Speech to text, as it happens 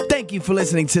Thank you for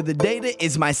listening to The Data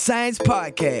is My Science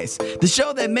podcast, the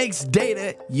show that makes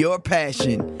data your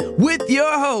passion, with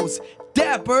your host,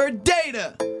 Dapper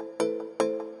Data.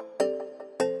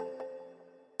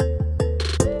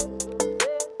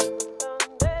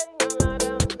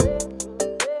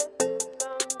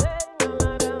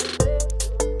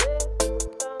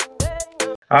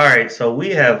 All right, so we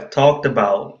have talked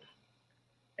about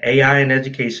AI in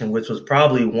education, which was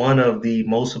probably one of the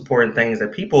most important things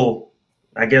that people,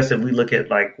 I guess, if we look at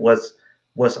like what's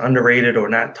underrated or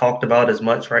not talked about as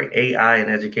much, right? AI in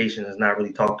education is not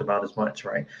really talked about as much,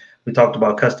 right? We talked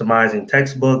about customizing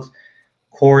textbooks,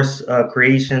 course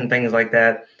creation, things like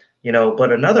that,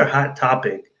 But another hot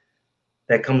topic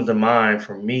that comes to mind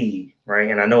for me, right?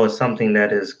 And I know it's something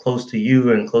that is close to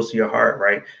you and close to your heart,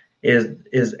 right?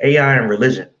 Is AI and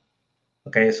religion.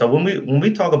 Okay, so when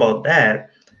we talk about that,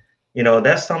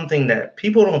 that's something that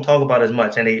people don't talk about as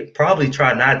much, and they probably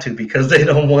try not to because they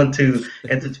don't want to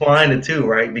intertwine the two,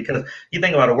 right? Because you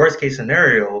think about a worst case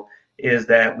scenario is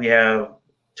that we have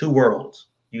two worlds.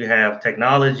 You have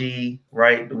technology,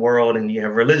 right, the world, and you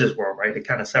have religious world, right? They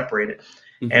kind of separated.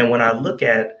 Mm-hmm. And when I look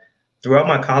at throughout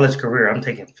my college career, I'm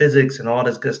taking physics and all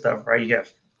this good stuff, right? You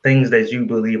have things that you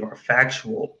believe are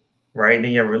factual, right?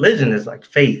 And your religion is like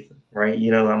faith, right?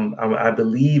 I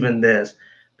believe in this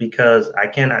because I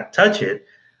cannot touch it.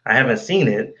 I haven't seen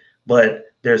it, but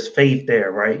there's faith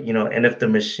there, right? And if the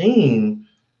machine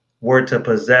were to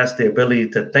possess the ability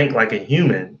to think like a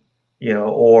human,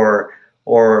 or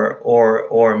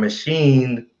a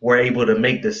machine were able to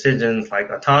make decisions like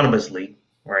autonomously,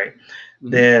 right? Mm-hmm.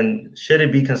 Then should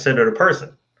it be considered a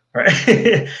person, right?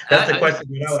 That's the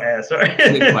question that I'll ask, right?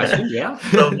 Good question, yeah.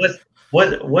 So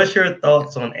what's your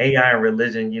thoughts on AI and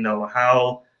religion?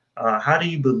 How do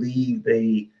you believe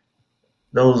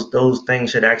those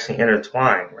things should actually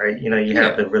intertwine, right? You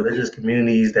have the religious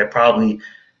communities that probably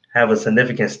have a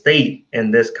significant stake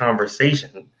in this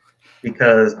conversation,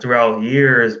 because throughout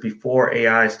years before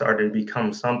AI started to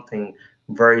become something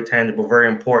very tangible, very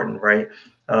important, right?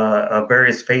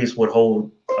 Various faiths would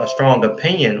hold a strong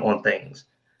opinion on things,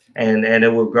 and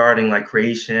it was regarding like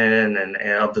creation and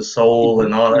of the soul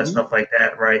and all that stuff like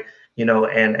that, right?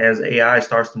 And as AI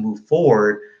starts to move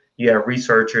forward, you have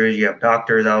researchers, you have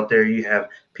doctors out there, you have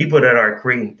people that are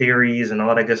creating theories and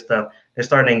all that good stuff. They're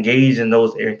starting to engage in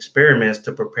those experiments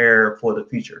to prepare for the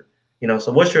future.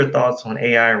 So what's your thoughts on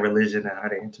AI and religion and how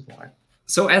they intertwine?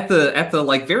 So at the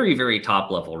like very, very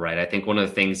top level, right? I think one of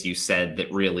the things you said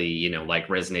that really, like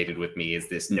resonated with me is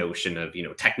this notion of,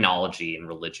 technology and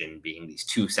religion being these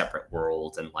two separate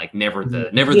worlds, and like never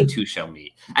the two shall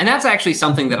meet. And that's actually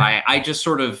something that I just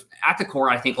sort of at the core,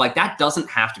 I think like that doesn't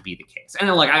have to be the case. And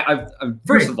like I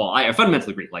first of all, I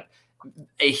fundamentally agree. Like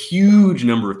a huge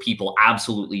number of people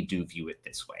absolutely do view it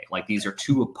this way. Like these are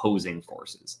two opposing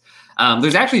forces.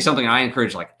 There's actually something I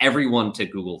encourage like everyone to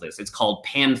Google this. It's called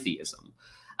pantheism.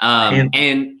 And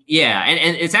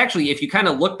it's actually, if you kind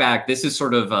of look back, this is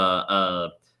sort of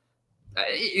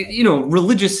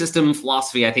religious system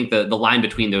philosophy. I think the line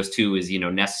between those two is,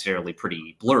 necessarily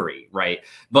pretty blurry, right?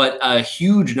 But a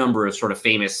huge number of sort of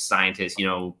famous scientists,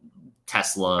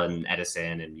 Tesla and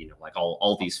Edison and, like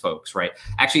all these folks, right,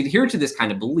 actually adhere to this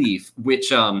kind of belief,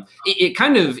 which it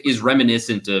kind of is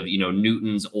reminiscent of,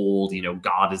 Newton's old,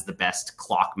 God is the best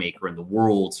clockmaker in the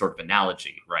world sort of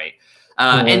analogy, right?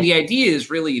 And the idea is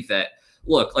really that,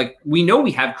 look, like we know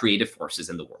we have creative forces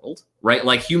in the world, right?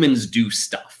 Like humans do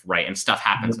stuff, right? And stuff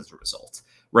happens as a result,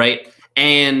 right?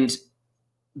 And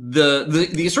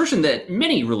the assertion that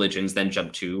many religions then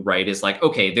jump to, right, is like,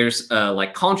 okay, there's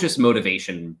like conscious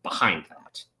motivation behind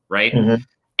that, right? Mm-hmm.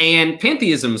 And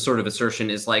pantheism's sort of assertion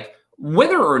is like,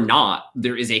 whether or not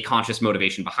there is a conscious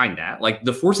motivation behind that, like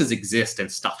the forces exist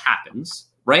and stuff happens,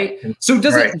 right? So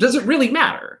does it really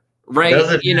matter? Right.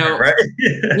 Right.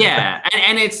 Yeah.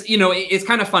 And it's, it's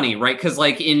kind of funny, right? Because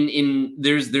like in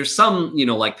there's some,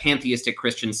 like pantheistic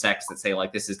Christian sects that say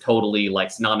like this is totally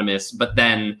like synonymous. But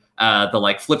then the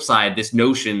like flip side, this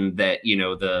notion that,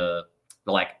 the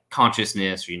like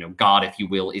consciousness or, God, if you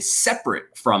will, is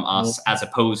separate from us as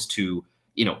opposed to,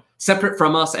 separate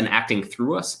from us and acting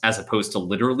through us as opposed to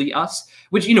literally us,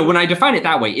 which, when I define it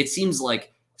that way, it seems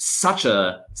like such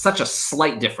a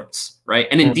slight difference, right?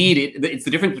 And indeed, it's the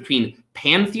difference between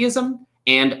pantheism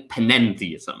and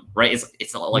panentheism, right?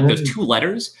 It's like those two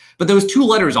letters, but those two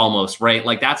letters almost, right?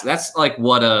 Like that's like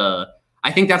what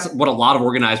I think that's what a lot of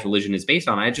organized religion is based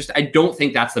on. I don't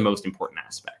think that's the most important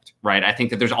aspect, right? I think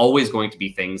that there's always going to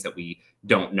be things that we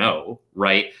don't know,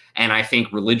 right? And I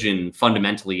think religion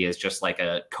fundamentally is just like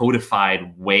a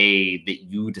codified way that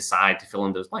you decide to fill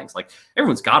in those blanks. Like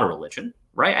everyone's got a religion,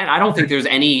 right? And I don't think there's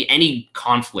any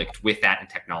conflict with that in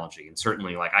technology. And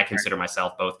certainly, like I consider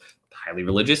myself both highly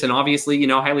religious and obviously,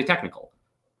 highly technical.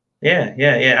 Yeah.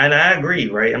 And I agree,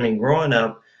 right? I mean, growing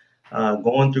up,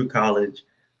 going through college,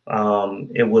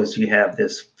 it was you have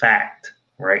this fact,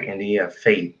 right? And then you have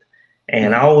faith.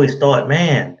 And I always thought,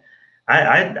 man,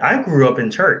 I grew up in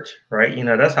church, right?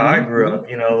 That's how I grew up,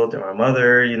 to my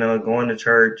mother, going to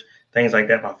church, things like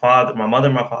that. My mother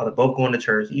and my father both going to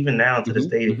church, even now to this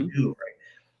day they do, right?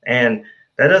 And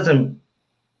that doesn't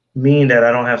mean that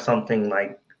I don't have something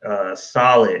like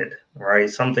solid, right?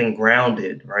 Something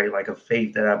grounded, right? Like a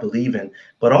faith that I believe in.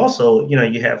 But also,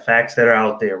 you have facts that are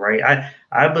out there, right?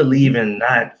 I believe in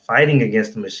not fighting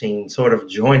against the machine, sort of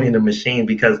joining the machine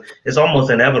because it's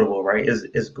almost inevitable, right?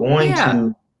 It's going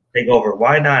to take over.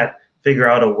 Why not figure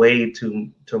out a way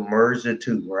to merge the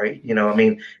two, right? I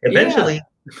mean, eventually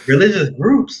religious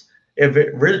groups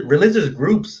religious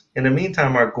groups in the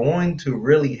meantime are going to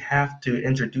really have to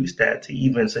introduce that to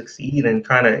even succeed and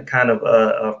kind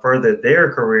of further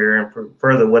their career and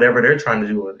further whatever they're trying to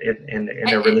do in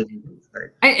their religion groups, right?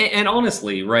 And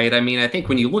honestly, right, I mean, I think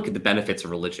when you look at the benefits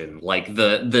of religion, like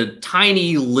the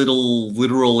tiny little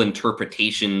literal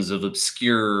interpretations of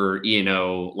obscure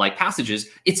like passages,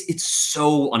 it's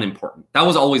so unimportant. That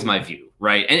was always my view,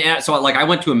 right? And so like I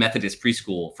went to a Methodist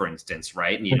preschool, for instance,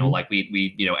 right? And like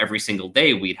we every single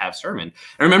day we'd have sermon.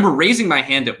 I remember raising my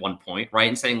hand at one point, right,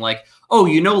 and saying like, oh,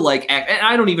 like, and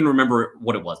I don't even remember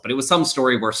what it was, but it was some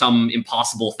story where some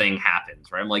impossible thing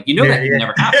happens, right? I'm like, that can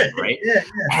never happen, right?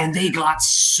 And they got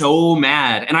so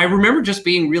mad. And I remember just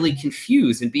being really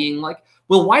confused and being like,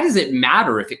 well, why does it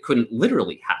matter if it couldn't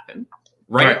literally happen?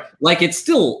 Right? Like it's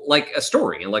still like a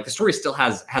story, and like the story still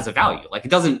has a value. Like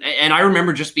it doesn't. And I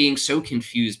remember just being so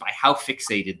confused by how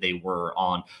fixated they were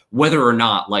on whether or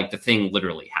not like the thing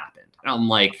literally happened. And I'm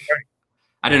like,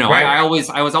 I don't know. Right. I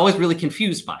was always really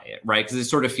confused by it, right? Because it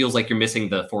sort of feels like you're missing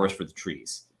the forest for the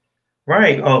trees.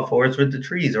 Right. Oh, forest with the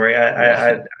trees, right?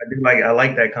 I do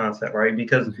like that concept, right?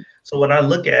 Because so when I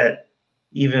look at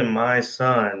even my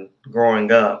son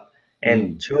growing up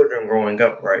and children growing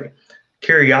up, right?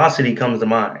 Curiosity comes to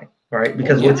mind, right?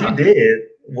 Because what you did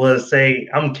was say,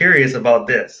 I'm curious about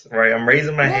this, right? I'm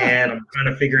raising my hand, I'm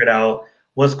trying to figure it out,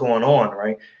 what's going on,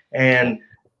 right? And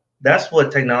that's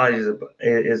what technology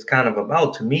is kind of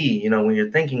about to me. When you're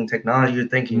thinking technology, you're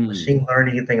thinking machine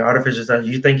learning, you're thinking artificial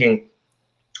intelligence, you're thinking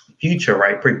future,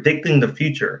 right? Predicting the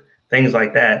future, things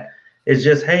like that. It's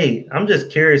just, hey, I'm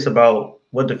just curious about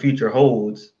what the future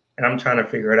holds, and I'm trying to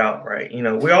figure it out, right?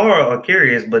 We all are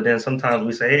curious, but then sometimes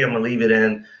we say, hey, I'm gonna leave it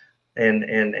in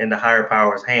the higher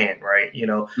power's hand, right?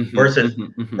 Versus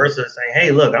saying,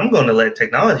 hey, look, I'm going to let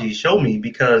technology show me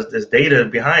because there's data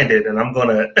behind it, and I'm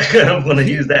gonna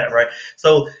use that, right?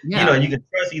 So you can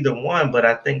trust either one, but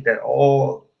I think that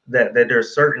that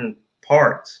there's certain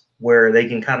parts where they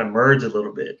can kind of merge a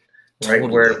little bit, right?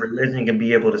 Totally. Where religion can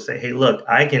be able to say, hey, look,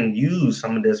 I can use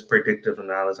some of this predictive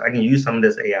analysis, I can use some of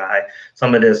this AI,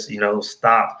 some of this,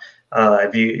 stop.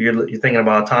 If you're thinking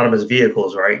about autonomous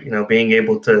vehicles, right? Being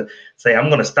able to say, I'm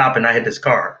going to stop and not hit this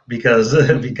car because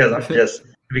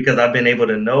I've been able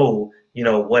to know,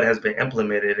 what has been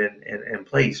implemented in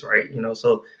place, right?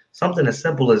 So something as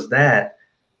simple as that,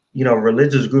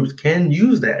 religious groups can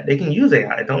use that. They can use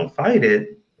AI. Don't fight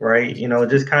it, right?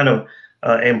 Just kind of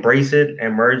embrace it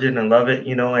and merge it and love it,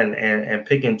 and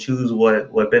pick and choose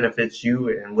what benefits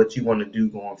you and what you want to do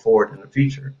going forward in the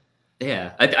future.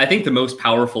 Yeah, I think the most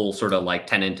powerful sort of like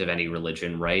tenet of any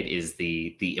religion, right, is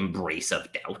the embrace of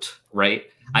doubt, right?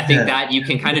 I think that you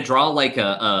can kind of draw like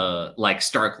a like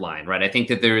stark line, right? I think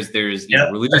that there's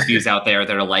religious views out there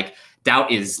that are like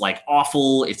doubt is like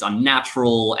awful, it's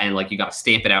unnatural, and like you got to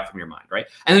stamp it out from your mind, right?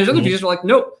 And there's other views that are like,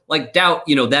 nope, like doubt,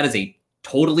 that is a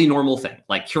totally normal thing.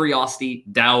 Like curiosity,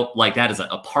 doubt, like that is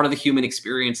a part of the human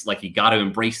experience. Like you got to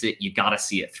embrace it. You got to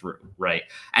see it through. Right.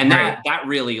 And that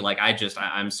really, like,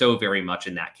 I'm so very much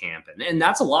in that camp. And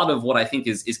that's a lot of what I think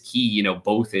is key,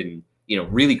 both in,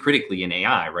 really critically in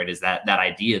AI, right. Is that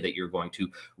idea that you're going to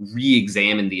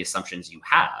re-examine the assumptions you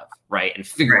have, right. And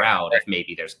figure out if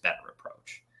maybe there's a better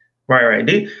approach. Right.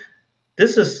 Dude,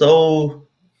 this is so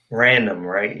random,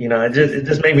 right? It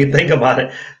just made me think about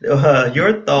it.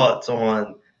 Your thoughts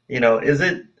on, is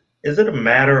it a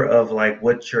matter of like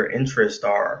what your interests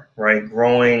are, right?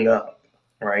 Growing up,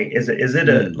 right? Is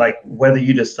it like whether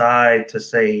you decide to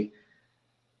say,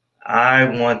 I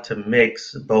want to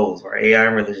mix both, or AI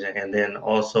and religion, and then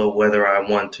also whether I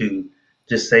want to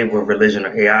just say we're religion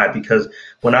or AI. Because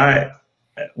when I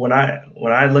when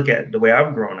I look at the way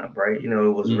I've grown up, right, it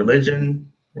was Mm.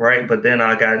 religion, right, but then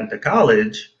I got into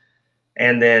college,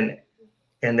 and then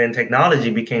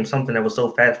technology became something that was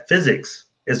so fast. Physics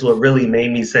is what really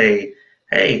made me say,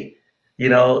 hey,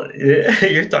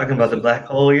 you're talking about the black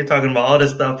hole, you're talking about all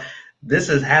this stuff. This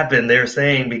has happened, they're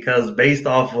saying, because based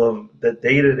off of the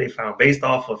data they found, based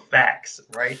off of facts,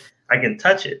 right? I can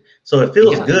touch it. So it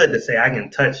feels Yeah. good to say, I can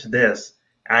touch this.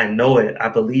 I know it. I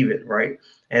believe it, right?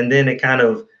 And then it kind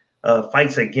of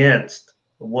fights against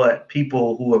what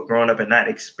people who have grown up and not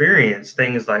experienced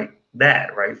things like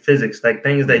that, right? Physics, like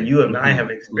things that you and I Hmm. have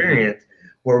Hmm. experienced,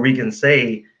 where we can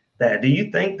say that. Do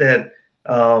you think that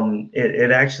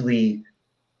it actually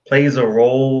plays a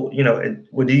role?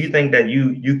 Do you think that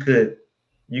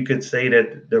you could say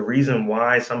that the reason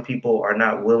why some people are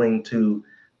not willing to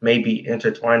maybe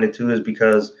intertwine the two is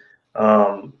because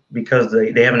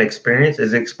they haven't experienced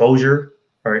is exposure,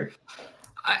 right?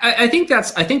 I think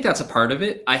that's a part of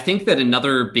it. I think that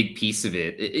another big piece of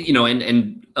it,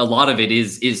 and a lot of it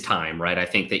is time, right? I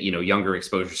think that younger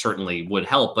exposure certainly would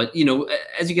help, but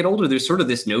as you get older, there's sort of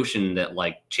this notion that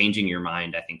like changing your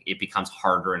mind, I think it becomes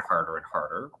harder and harder and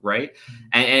harder, right?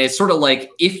 And it's sort of like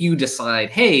if you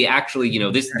decide, hey, actually,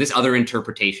 this other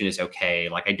interpretation is okay,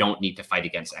 like I don't need to fight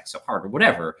against X so hard or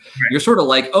whatever. You're sort of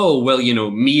like, oh well,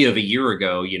 me of a year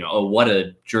ago, oh what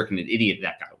a jerk and an idiot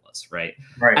that guy was, right?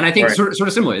 Right, And I think right. sort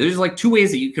of similar. There's like two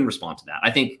ways that you can respond to that. I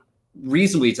think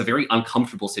reasonably, it's a very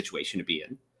uncomfortable situation to be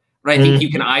in. But I think you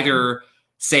can Mhm. either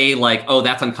say like, "Oh,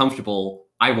 that's uncomfortable.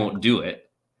 I won't do it,"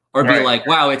 or be Right, like,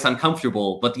 "Wow, it's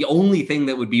uncomfortable." But the only thing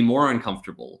that would be more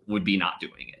uncomfortable would be not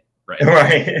doing it. Right.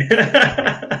 right.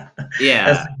 That's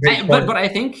Yeah. a great But point. I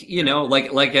think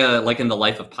like in the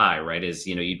life of Pi, right? Is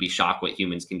you'd be shocked what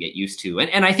humans can get used to,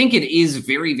 and I think it is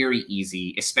very very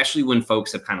easy, especially when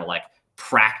folks have kind of like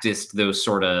practiced those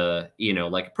sort of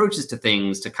like approaches to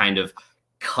things to kind of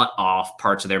cut off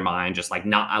parts of their mind, just like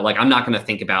not like I'm not going to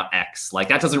think about X, like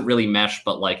that doesn't really mesh,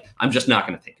 but like I'm just not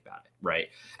going to think about it, right?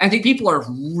 And I think people are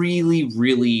really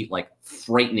really like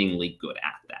frighteningly good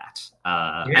at that,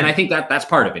 and I Yeah, think that that's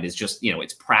part of it is just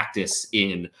it's practice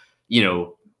in you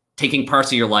know, taking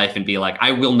parts of your life and be like,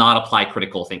 I will not apply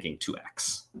critical thinking to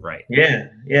X. Right. yeah.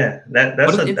 That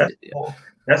But that's a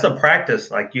that's a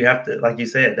practice. Like you have to, like you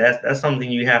said, that's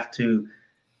something you have to.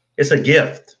 It's a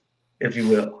gift, if you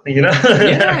will. yeah,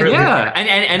 Not really. yeah.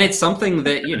 And it's something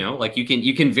that, like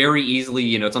you can very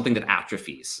easily, it's something that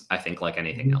atrophies, I think, like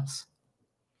anything Mhm. else.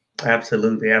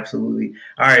 Absolutely, absolutely.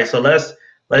 All right, so let's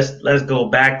go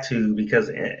back to, because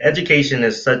education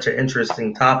is such an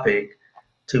interesting topic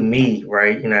to me,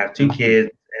 right? I have two Hmm. kids,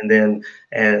 and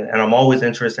I'm always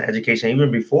interested in education,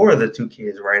 even before the two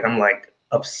kids, right? I'm like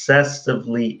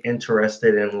obsessively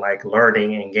interested in like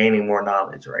learning and gaining more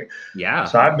knowledge, right? Yeah.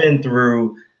 So I've been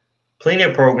through plenty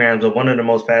of programs, but one of the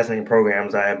most fascinating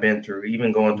programs I have been through,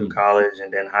 even going through Mm-hmm. college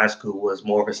and then high school, was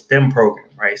more of a STEM program,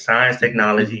 right? Science,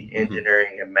 technology, Hmm.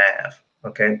 engineering, and math.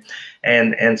 Okay,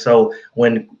 and so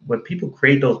when people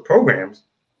create those programs,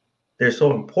 they're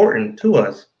so important to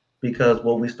us, because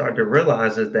what we start to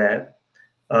realize is that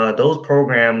those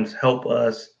programs help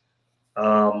us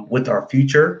with our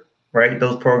future, right?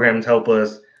 Those programs help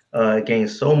us gain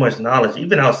so much knowledge,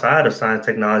 even outside of science,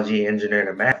 technology, engineering,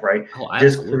 and math, right? Oh,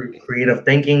 Just absolutely. creative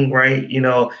thinking, right?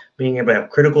 Being able to have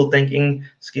critical thinking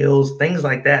skills, things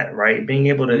like that, right? Being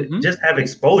able to Hmm. just have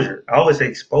exposure. I always say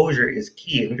exposure is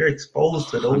key. If you're exposed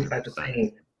to those types of 100%.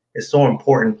 things, it's so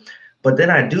important. But then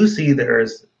I do see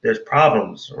there's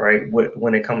problems, right?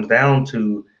 When it comes down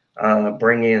to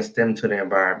bringing in STEM to the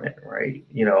environment, right?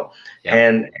 Yep.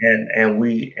 And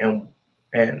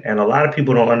a lot of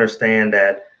people don't understand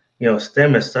that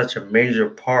STEM is such a major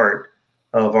part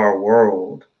of our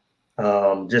world,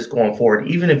 just going forward.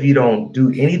 Even if you don't do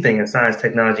anything in science,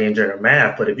 technology, and general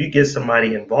math, but if you get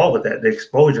somebody involved with that, the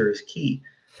exposure is key.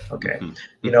 Okay, Hmm.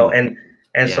 you know, Hmm.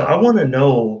 and so Yeah. I want to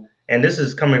know, and this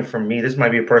is coming from me. This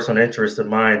might be a personal interest of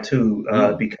mine too,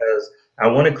 Mm. because I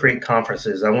want to create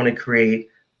conferences. I want to create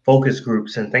focus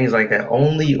groups and things like that,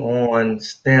 only on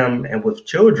STEM and with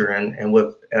children, and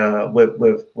with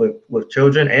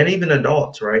children and even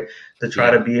adults, right? To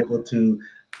try to Yeah. be able to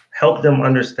help them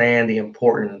understand the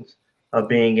importance of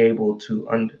being able to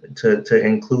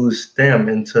include STEM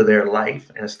into their life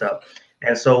and stuff.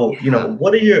 And so, Yeah.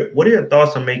 what are your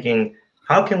thoughts on making?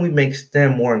 How can we make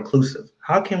STEM more inclusive?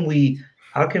 How can we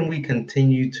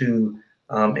continue to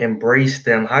embrace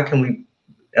STEM? How can we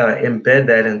embed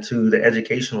that into the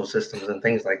educational systems and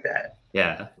things like that.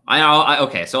 Yeah.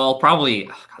 Okay. So I'll probably,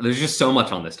 there's just so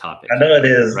much on this topic. I know it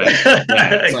is. Right?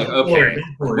 Yeah. It's like, okay,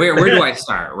 where do I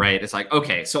start? Right. It's like,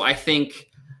 okay, so I think,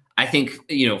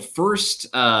 first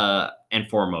and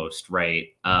foremost, right.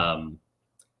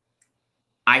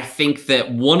 I think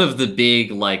that one of the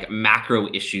big macro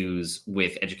issues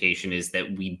with education is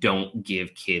that we don't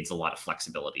give kids a lot of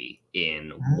flexibility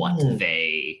in what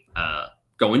they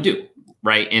go and do,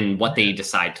 right? And what they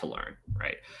decide to learn,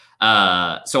 right?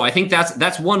 So I think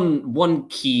that's one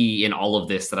key in all of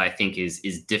this that I think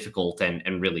is difficult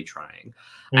and really trying.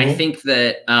 I think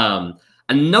that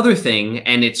another thing,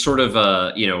 and it's sort of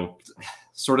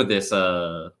this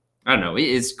I don't know,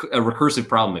 it's a recursive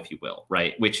problem, if you will,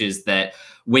 right? Which is that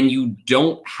when you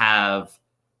don't have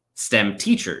STEM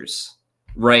teachers,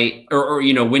 right? Or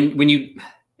when you,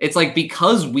 it's like,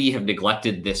 because we have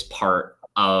neglected this part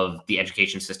of the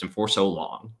education system for so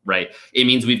long, right? It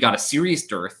means we've got a serious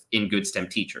dearth in good STEM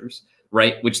teachers,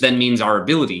 right? Which then means our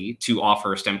ability to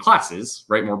offer STEM classes,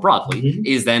 right, more broadly,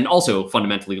 is then also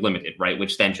fundamentally limited, right?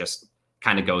 Which then just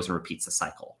kind of goes and repeats the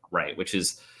cycle, right? Which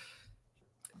is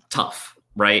tough,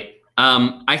 right?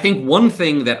 I think one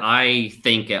thing that I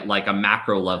think at a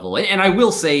macro level, and I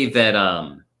will say that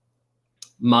I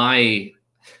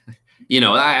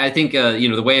think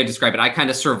the way I describe it, I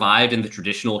kind of survived in the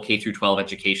traditional K through 12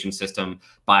 education system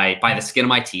by the skin of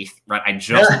my teeth, right? I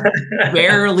just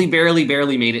barely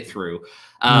made it through,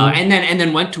 and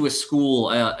then went to a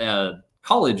school,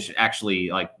 college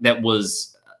actually, that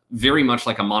was very much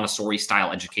like a Montessori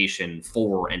style education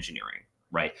for engineering,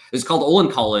 right? It's called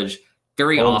Olin College.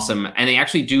 Very awesome. And they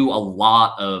actually do a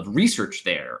lot of research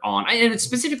there on, and it's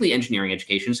specifically engineering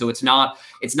education. So it's not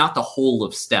the whole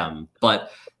of STEM, but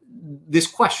this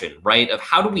question, right, of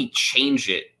how do we change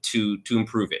it to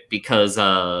improve it? Because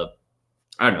I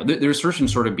don't know, the assertion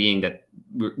sort of being that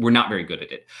we're not very good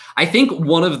at it. I think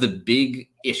one of the big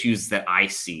issues that I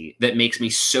see that makes me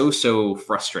so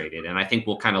frustrated, and I think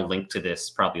we'll kind of link to this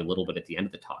probably a little bit at the end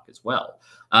of the talk as well,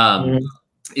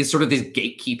 is sort of this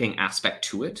gatekeeping aspect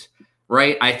to it.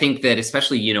 Right. I think that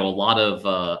especially, a lot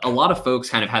of folks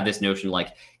kind of have this notion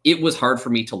it was hard for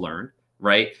me to learn.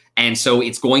 Right. And so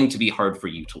it's going to be hard for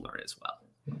you to learn as well.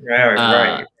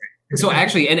 Right. So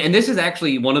actually, and this is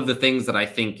actually one of the things that I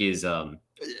think is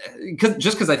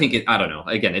because I think I don't know,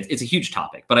 again, it's a huge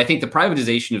topic, but I think the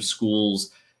privatization of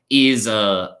schools is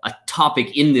a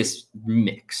topic in this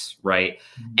mix. Right.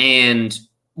 And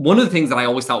one of the things that I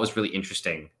always thought was really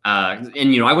interesting, and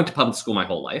I went to public school my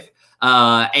whole life.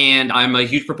 And I'm a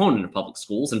huge proponent of public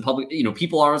schools, and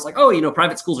people are always like, oh,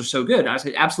 private schools are so good. And I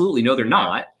say, absolutely, no, they're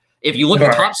not. If you look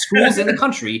at top schools in the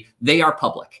country, they are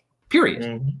public,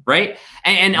 period. Right.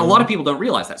 And a lot of people don't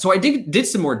realize that. So I did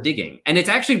some more digging, and it's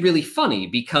actually really funny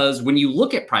because when you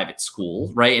look at private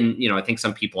schools, right. And, I think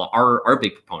some people are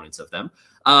big proponents of them.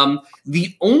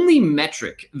 The only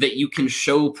metric that you can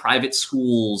show private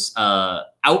schools,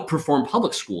 outperform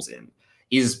public schools in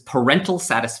is parental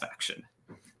satisfaction.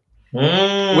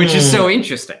 Which is so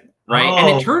interesting, right?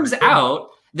 And it turns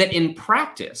out that in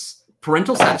practice,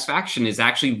 parental satisfaction is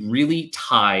actually really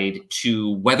tied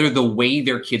to whether the way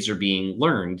their kids are being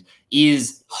learned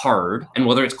is hard and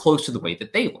whether it's close to the way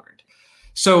that they learned.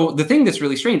 So the thing that's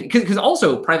really strange, because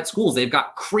also private schools, they've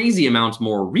got crazy amounts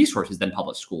more resources than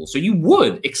public schools. So you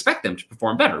would expect them to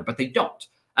perform better, but they don't.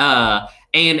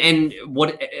 And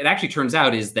what it actually turns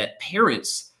out is that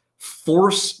parents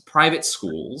force private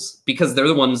schools, because they're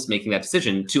the ones making that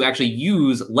decision, to actually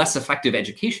use less effective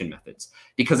education methods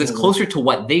because it's closer to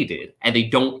what they did, and they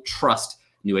don't trust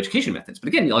new education methods. But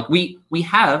again, we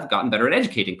have gotten better at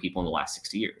educating people in the last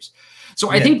 60 years. So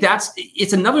I think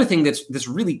it's another thing that's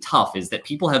really tough, is that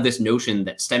people have this notion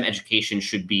that STEM education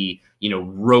should be,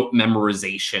 rote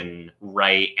memorization,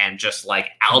 right? And just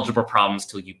algebra problems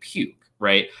till you puke,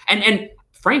 right? And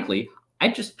frankly, I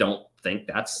just don't think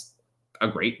that's a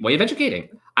great way of educating.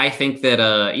 I think that,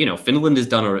 Finland has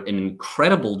done an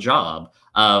incredible job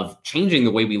of changing the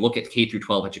way we look at K through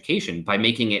 12 education by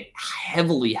making it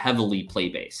heavily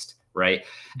play-based, right?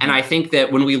 And I think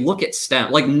that when we look at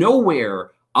STEM, nowhere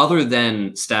other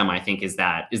than STEM, I think is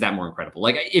that more incredible.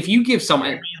 If you give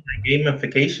someone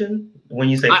gamification, when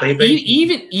you say play-based,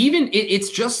 even it's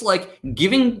just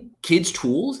giving kids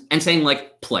tools and saying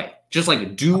play, just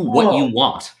do what you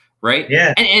want. Right.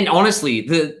 Yeah. And honestly,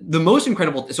 the most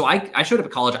incredible. So I showed up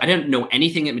at college. I didn't know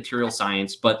anything at material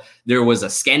science, but there was a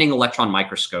scanning electron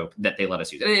microscope that they let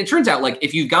us use. And it turns out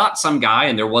if you got some guy,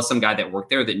 and there was some guy that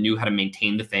worked there that knew how to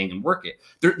maintain the thing and work it,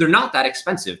 they're not that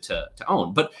expensive to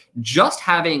own. But just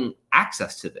having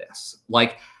access to this,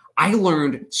 I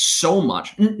learned so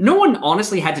much. No one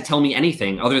honestly had to tell me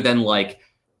anything other than like,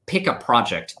 pick a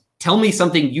project, tell me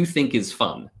something you think is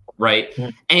fun. Right.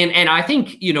 Mm. And I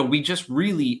think, we just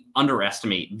really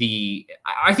underestimate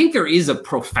I think there is a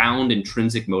profound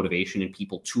intrinsic motivation in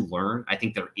people to learn. I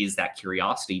think there is that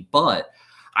curiosity, but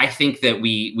I think that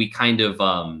we kind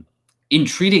of, in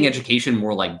treating education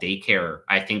more like daycare,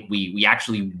 I think we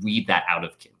actually weed that out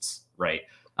of kids. Right.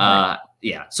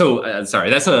 Yeah. So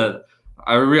sorry,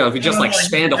 I realize we just like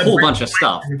spanned a whole bunch of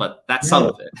stuff, but that's some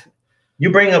of it.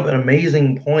 You bring up an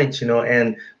amazing point,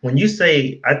 and when you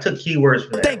say, I took keywords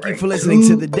for that. Thank you right? for listening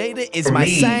to The Data is My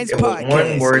Science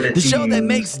podcast, the show that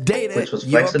makes data which was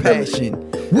your flexibility,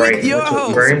 passion. right? With your which was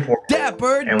host, very important.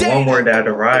 Dapper And Data. one word that I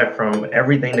derived from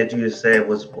everything that you just said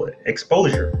was what?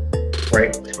 Exposure,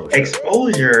 right?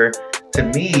 Exposure to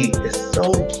me is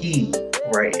so key,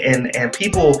 right? And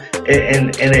people,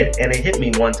 and it hit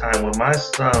me one time when my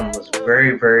son was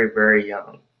very, very, very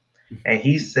young. And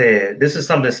he said, this is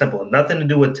something simple, nothing to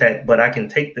do with tech, but I can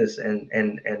take this and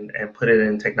put it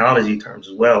in technology terms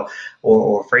as well,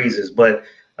 or phrases. But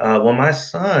when my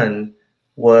son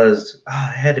was,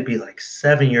 had to be like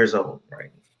 7 years old,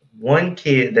 right? One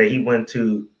kid that he went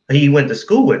to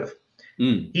school with,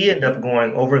 he ended up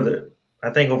going over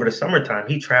the summertime,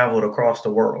 he traveled across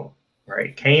the world,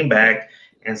 right? Came back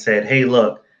and said, hey,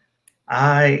 look,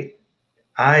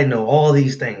 I know all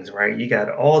these things, right? You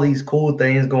got all these cool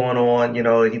things going on.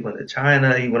 He went to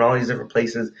China, he went all these different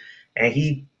places, and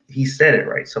he said it,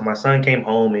 right? So my son came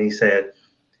home and he said,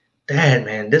 Dad,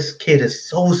 man, this kid is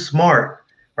so smart,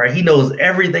 right? He knows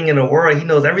everything in the world. He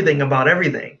knows everything about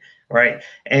everything, right?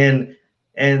 And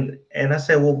I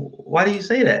said, well, why do you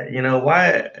say that?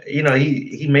 Why?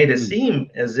 He made it seem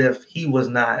as if he was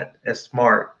not as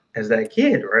smart as that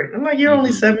kid, right? I'm like, you're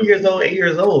only 7 years old, 8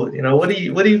 years old. What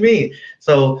do you mean?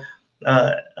 So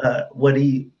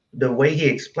the way he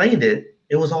explained it,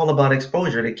 it was all about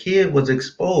exposure. The kid was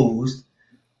exposed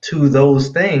to those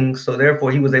things, so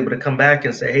therefore he was able to come back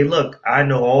and say, hey, look, I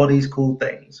know all these cool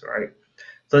things, right?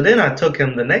 So then I took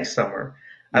him the next summer.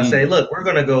 I say, look, we're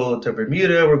gonna go to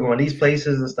Bermuda, we're going these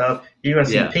places and stuff. You're gonna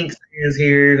see pink sands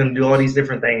here, you're gonna do all these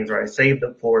different things, right? Saved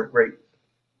up for it, great.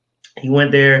 He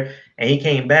went there and he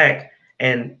came back,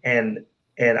 and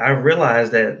I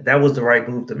realized that was the right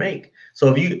move to make.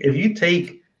 So if you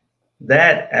take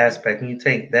that aspect and you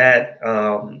take that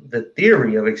the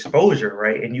theory of exposure,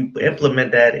 right, and you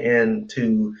implement that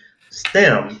into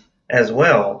STEM as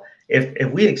well, if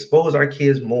we expose our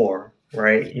kids more,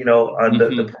 right,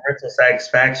 the parental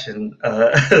satisfaction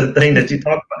thing that you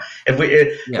talked about,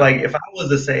 if I was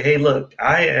to say, hey, look,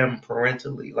 I am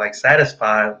parentally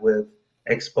satisfied with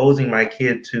exposing my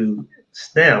kid to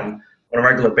STEM on a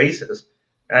regular basis.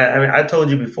 I mean, I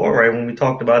told you before, right, when we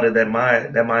talked about it, that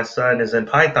my son is in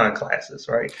Python classes,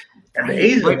 right? At the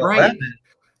age of 11,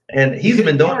 and he's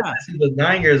been doing it since he was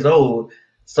 9 years old.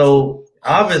 So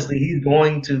obviously, he's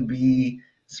going to be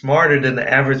smarter than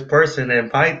the average person in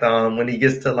Python when he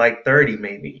gets to 30,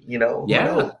 maybe. Who knows,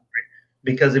 right?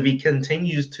 Because if he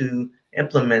continues to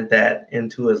implement that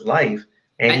into his life,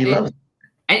 and he loves it.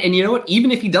 And you know what?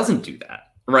 Even if he doesn't do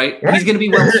that, right? He's going to be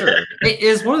well served. It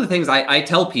is one of the things I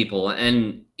tell people.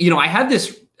 And, I had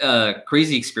this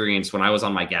crazy experience when I was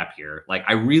on my gap year.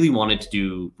 I really wanted to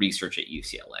do research at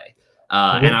UCLA.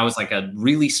 And I was a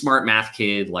really smart math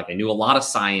kid. I knew a lot of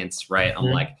science, right?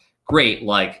 I'm great.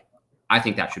 I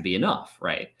think that should be enough,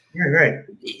 right? Yeah, right.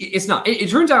 It's not. It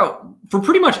turns out for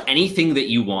pretty much anything that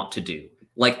you want to do,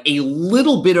 a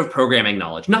little bit of programming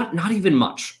knowledge, not even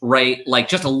much, right?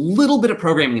 Just a little bit of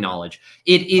programming knowledge.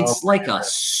 It's like a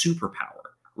superpower,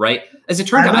 right? As it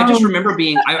turns out, I just remember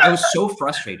I was so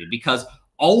frustrated because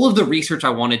all of the research I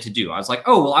wanted to do, I was like,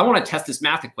 oh, well, I want to test this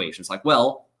math equation. It's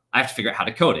well, I have to figure out how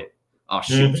to code it. Oh,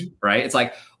 shoot, right? It's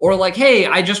hey,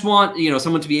 I just want,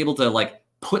 someone to be able to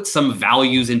put some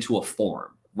values into a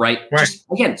form, right? Just,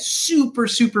 again, super,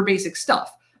 super basic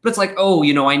stuff. But it's oh,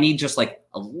 I need just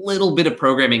a little bit of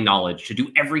programming knowledge to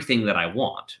do everything that I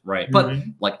want, right? But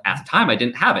at the time I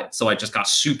didn't have it. So I just got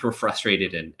super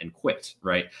frustrated and quit,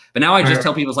 right? But now I just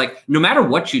tell people no matter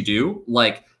what you do,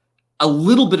 a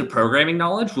little bit of programming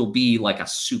knowledge will be a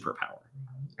superpower.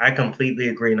 I completely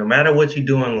agree. No matter what you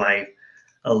do in life,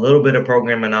 a little bit of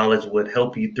programming knowledge would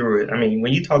help you through it. I mean,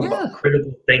 when you talk about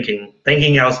critical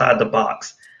thinking outside the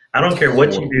box, I don't care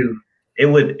what you do.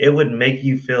 It would make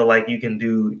you feel like you can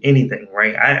do anything,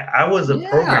 right? I was a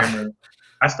programmer.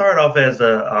 I started off as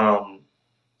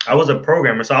I was a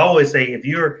programmer. So I always say if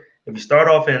you're if you start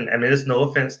off in, I mean, it's no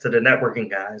offense to the networking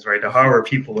guys, right? The hardware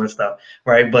people and stuff,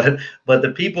 right? But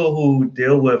the people who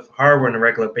deal with hardware on a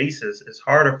regular basis, it's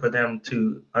harder for them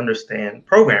to understand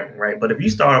programming, right? But if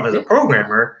you start off as a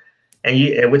programmer,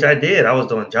 and which I did, I was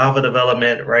doing Java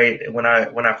development, right? When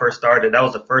I first started, that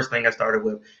was the first thing I started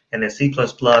with, and then C++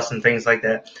 and things like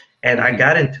that. And I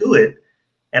got into it,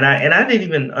 and I didn't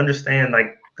even understand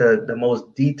like the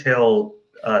most detailed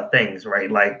things,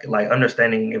 right? Like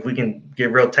understanding, if we can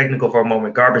get real technical for a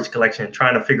moment, garbage collection,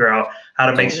 trying to figure out how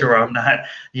to make sure I'm not,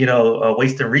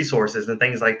 wasting resources and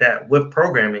things like that. With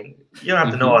programming, you don't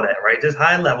have to know all that, right? Just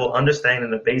high level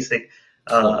understanding the basic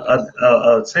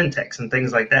syntax and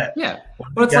things like that. Yeah,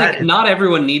 but it's like not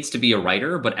everyone needs to be a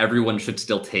writer, but everyone should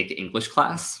still take English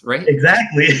class, right?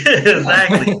 Exactly.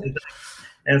 Exactly.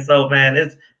 And so, man,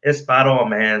 it's spot on,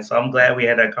 man. So I'm glad we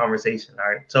had that conversation. All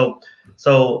right.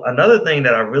 So another thing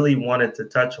that I really wanted to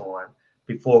touch on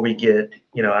before we get,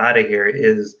 out of here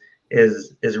is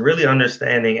really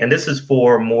understanding, and this is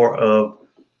for the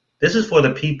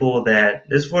people this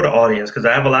is for the audience, because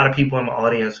I have a lot of people in my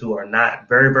audience who are not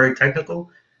very, very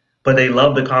technical, but they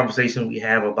love the conversation we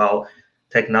have about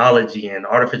technology and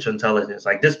artificial intelligence.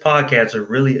 Like this podcast will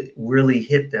really, really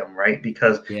hit them, right?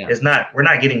 Because we're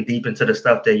not getting deep into the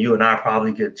stuff that you and I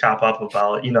probably could chop up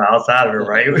about, outside of it,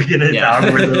 right? We're getting into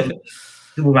algorithms,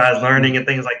 supervised learning and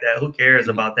things like that. Who cares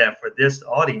about that for this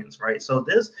audience, right? So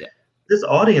this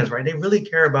audience, right, they really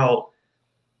care about,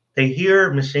 they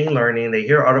hear machine learning, they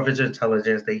hear artificial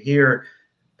intelligence, they hear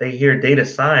data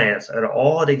science, and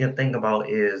all they can think about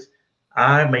is,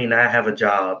 I may not have a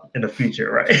job in the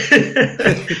future, right?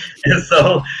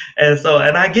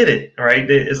 and I get it, right?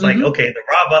 It's like, okay,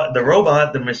 the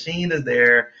robot, the machine is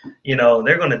there,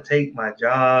 they're going to take my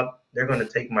job, they're going to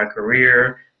take my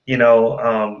career,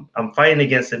 I'm fighting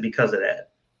against it because of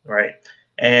that, right?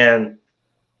 And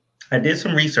I did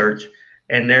some research,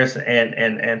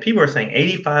 and people are saying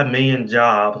 85 million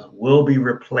jobs will be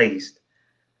replaced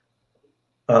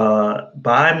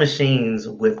by machines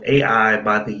with AI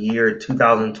by the year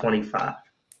 2025,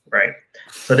 right?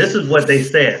 So this is what they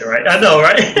said, right? I know,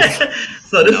 right?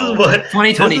 So this is what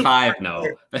 2025.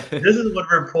 This is what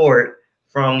a report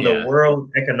from the World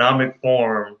Economic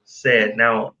Forum said.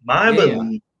 Now, my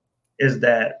belief is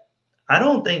that I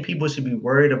don't think people should be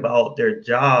worried about their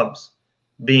jobs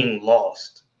being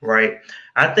lost, right?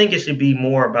 I think it should be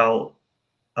more about.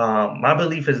 My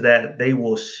belief is that they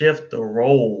will shift the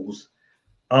roles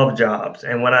of jobs.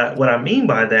 And what I mean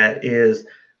by that is,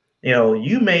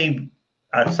 you may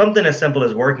something as simple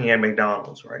as working at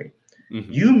McDonald's, right?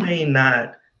 You may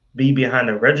not be behind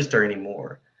the register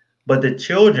anymore, but the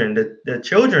children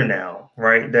now,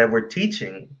 right, that we're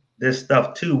teaching this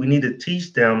stuff to, we need to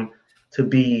teach them to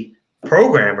be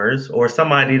programmers or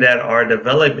somebody that are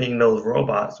developing those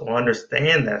robots or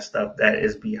understand that stuff that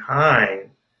is behind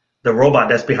the robot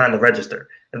that's behind the register,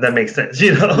 if that makes sense,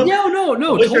 No,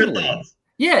 What's totally. your thoughts?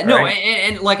 Yeah, no, right.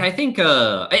 and like I think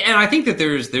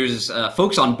that there's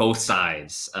folks on both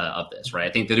sides of this, right?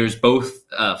 I think that there's both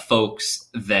folks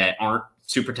that aren't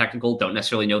super technical, don't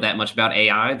necessarily know that much about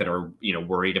AI, that are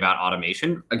worried about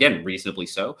automation. Again, reasonably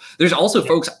so. There's also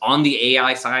folks on the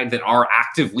AI side that are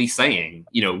actively saying,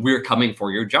 we're coming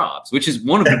for your jobs, which is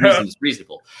one of the reasons it's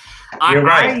reasonable. You're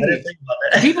right. I didn't think about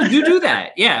that. People do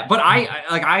that, yeah. But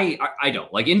I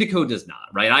don't. Like Indico does not,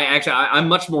 right? I'm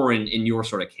much more in your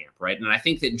sort of camp, right? And I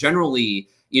think that generally,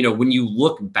 when you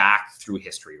look back through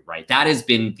history, right, that has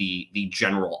been the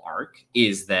general arc,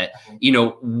 is that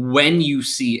when you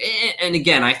see, and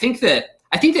again, I think that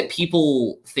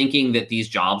people thinking that these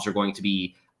jobs are going to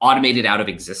be automated out of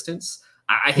existence,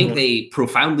 I think they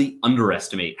profoundly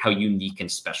underestimate how unique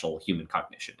and special human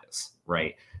cognition is,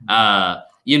 right? And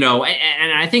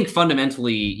I think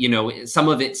fundamentally, some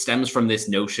of it stems from this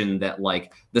notion that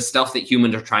like the stuff that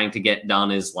humans are trying to get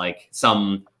done is like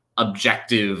some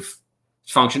objective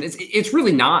function. It's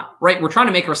really not, right? We're trying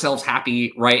to make ourselves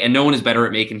happy, right? And no one is better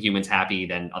at making humans happy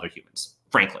than other humans,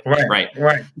 frankly, right?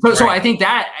 So I think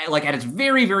that, like at its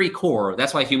very, very core,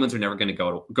 that's why humans are never going to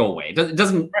go away. It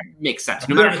doesn't make sense,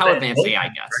 no matter how advanced AI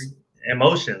gets. Right?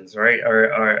 Emotions, right?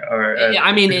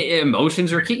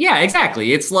 Emotions are key. Yeah,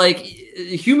 exactly. It's like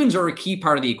humans are a key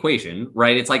part of the equation,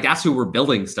 right? It's like that's who we're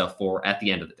building stuff for at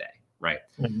the end of the day, right?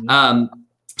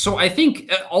 So I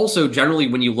think also generally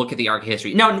when you look at the arc of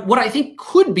history, now what I think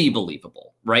could be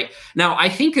believable, right? Now I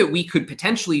think that we could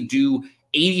potentially do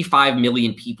 85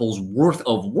 million people's worth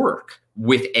of work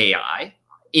with AI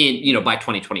in by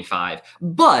 2025,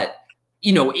 but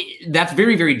that's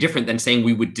very, very different than saying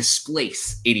we would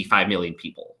displace 85 million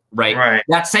people, right?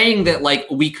 That's saying that like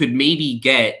we could maybe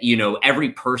get,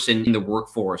 every person in the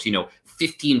workforce,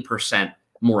 15%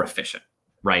 more efficient,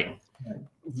 right?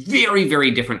 Very, very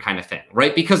different kind of thing,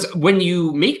 right? Because when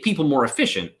you make people more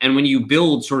efficient and when you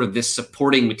build sort of this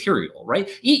supporting material, right?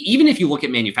 Even if you look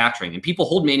at manufacturing, and people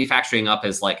hold manufacturing up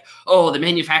as like, oh, the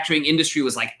manufacturing industry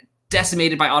was like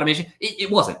decimated by automation. It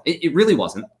wasn't. It really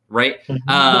wasn't, right?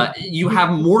 You have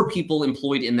more people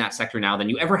employed in that sector now than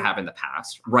you ever have in the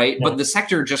past, right? But the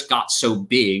sector just got so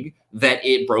big that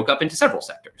it broke up into several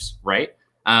sectors, right?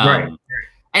 And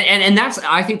that's,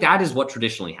 I think that is what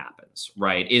traditionally happens,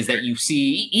 right? Is that you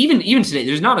see, even today,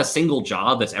 there's not a single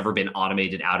job that's ever been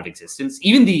automated out of existence.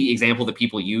 Even the example that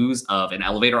people use of an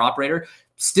elevator operator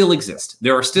still exists.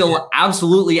 There are still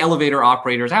absolutely elevator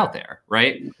operators out there,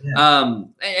 right?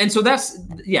 And so that's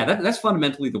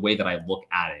fundamentally the way that I look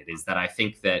at it, is that I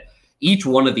think that each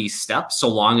one of these steps, so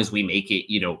long as we make it,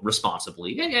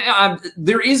 responsibly,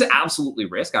 there is absolutely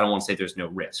risk. I don't want to say there's no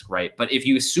risk, right? But if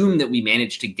you assume that we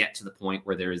manage to get to the point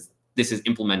where this is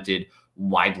implemented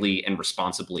widely and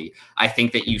responsibly, I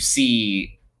think that you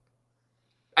see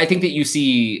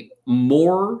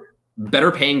more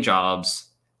better paying jobs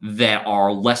that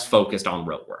are less focused on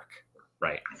rote work,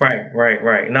 right?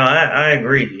 Right. No, I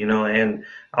agree, and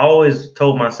I always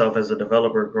told myself as a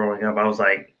developer growing up, I was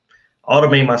like,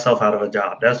 automate myself out of a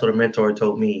job. That's what a mentor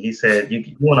told me. He said,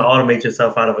 you want to automate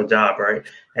yourself out of a job, right?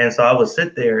 And so I would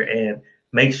sit there and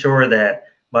make sure that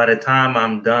by the time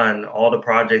I'm done, all the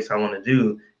projects I want to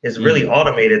do is really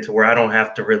automated to where I don't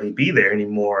have to really be there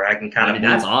anymore. I can kind of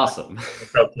that's awesome.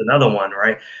 To another one,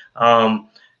 right?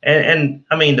 And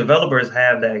I mean, developers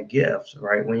have that gift,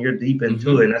 right? When you're deep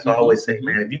into it, and that's why I always say,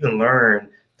 man, if you can learn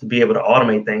to be able to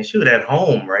automate things, shoot, at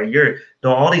home, right? You're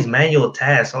doing all these manual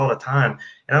tasks all the time.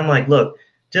 And I'm like, look,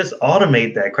 just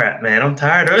automate that crap, man. I'm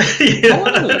tired of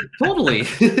it. Totally.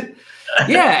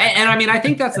 Yeah. And I mean, I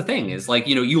think that's the thing is like,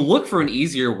 you look for an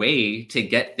easier way to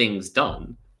get things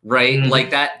done, right?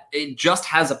 Like that, it just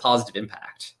has a positive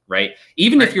impact, right?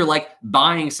 Even if you're like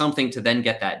buying something to then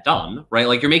get that done, right?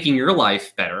 Like you're making your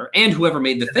life better and whoever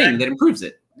made the thing that improves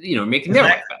it, making their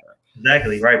life better.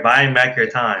 Exactly, right. Buying back your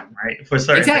time, right? For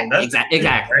certain things.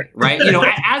 Exactly. Right.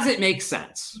 As it makes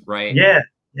sense, right?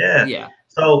 Yeah.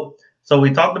 So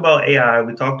we talked about AI,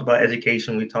 we talked about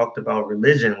education, we talked about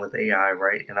religion with AI,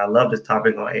 right? And I love this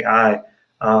topic on AI.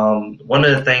 One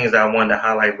of the things that I wanted to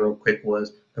highlight real quick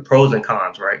was the pros and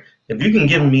cons, right? If you can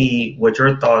give me what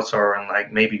your thoughts are on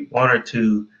like maybe one or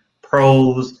two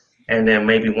pros and then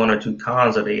maybe one or two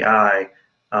cons of AI,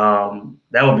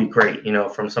 that would be great,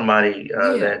 from somebody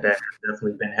that has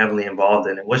definitely been heavily involved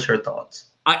in it. What's your thoughts?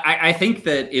 I think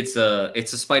that it's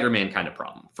a Spider-Man kind of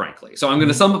problem, frankly. So I'm going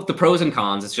to sum up the pros and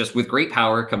cons. It's just with great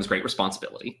power comes great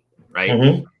responsibility,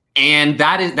 right? And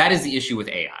that is the issue with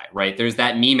AI, right? There's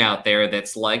that meme out there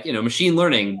that's like, machine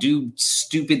learning, do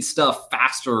stupid stuff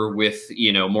faster with,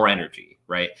 more energy,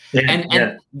 right?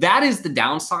 And that is the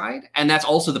downside, and that's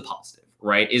also the positive.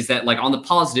 Right, is that like on the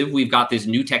positive, we've got this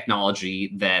new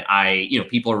technology that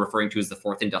people are referring to as the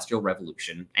fourth industrial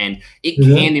revolution, and it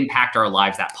can impact our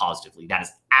lives that positively. That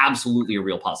is absolutely a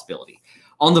real possibility.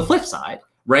 On the flip side,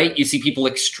 right, you see people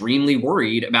extremely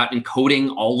worried about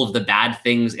encoding all of the bad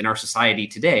things in our society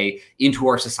today into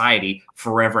our society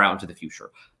forever out into the future.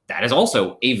 That is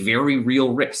also a very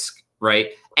real risk, right?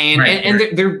 And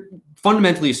they're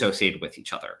fundamentally associated with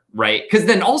each other, right? Because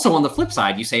then also on the flip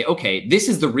side, you say, okay, this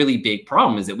is the really big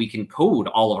problem, is that we can code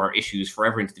all of our issues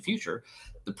forever into the future.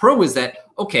 The pro is that,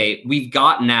 okay, we've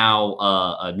got now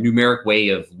a numeric way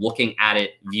of looking at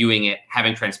it, viewing it,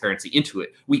 having transparency into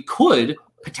it. We could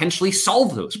potentially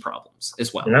solve those problems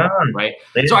as well, right?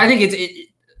 So I think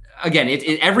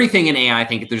it's everything in AI, I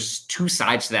think there's two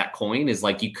sides to that coin, is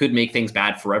like you could make things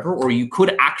bad forever, or you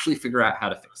could actually figure out how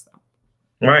to fix them.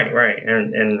 Right.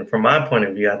 And from my point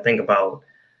of view, I think about,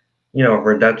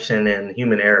 reduction in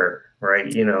human error, right?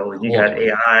 You got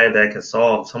AI that can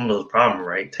solve some of those problems,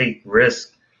 right? Take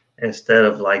risks instead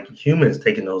of like humans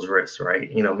taking those risks, right?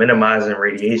 Minimizing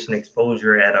radiation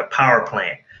exposure at a power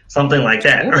plant, something like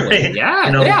that, right?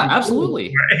 Yeah,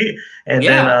 absolutely. Right.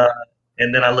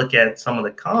 And then I look at some of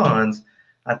the cons.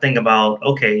 I think about,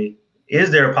 okay, is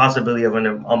there a possibility of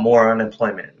a more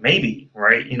unemployment? Maybe,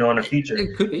 right? In the future.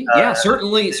 It could be.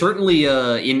 Certainly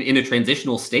in a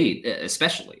transitional state,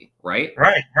 especially, right?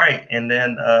 Right. And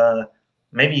then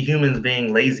maybe humans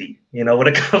being lazy, when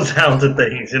it comes down to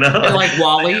things, Like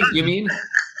WALL-E, you mean?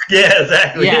 Yeah,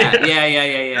 exactly.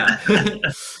 Yeah.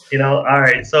 All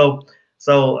right. So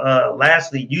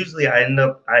lastly, usually I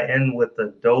end with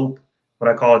what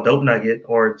I call a dope nugget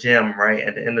or a gem, right?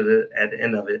 At the end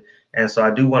of it. And so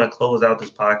I do want to close out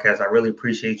this podcast. I really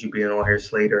appreciate you being on here,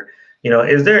 Slater.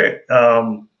 Is there,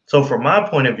 so from my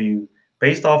point of view,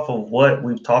 based off of what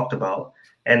we've talked about,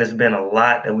 And it's been a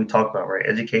lot that we talk about, right?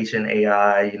 Education,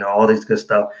 AI, all this good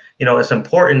stuff. It's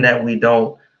important that we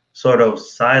don't sort of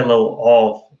silo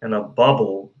off in a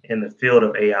bubble in the field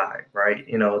of AI, right?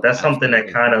 That's something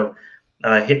that kind of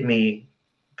hit me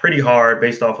pretty hard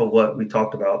based off of what we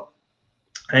talked about.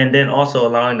 And then also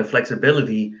allowing the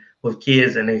flexibility with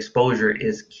kids and exposure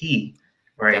is key,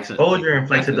 right? Definitely. Exposure and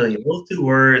flexibility, those two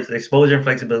words, exposure and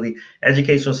flexibility,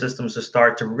 educational systems to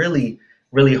start to really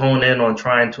hone in on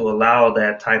trying to allow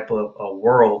that type of a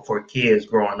world for kids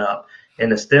growing up in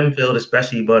the STEM field,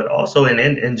 especially, but also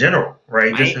in general,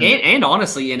 right? And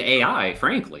honestly, in AI,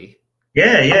 frankly.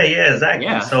 Yeah, exactly.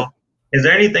 Yeah. So is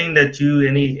there anything that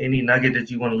any nugget that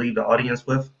you want to leave the audience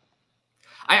with?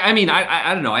 I mean,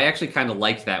 I don't know. I actually kind of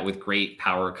liked that with great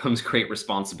power comes great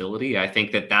responsibility. I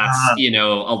think that's, a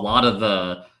lot of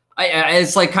the,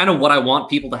 it's like kind of what I want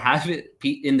people to have it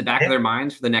in the back of their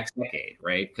minds for the next decade,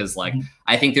 right? Because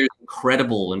I think there's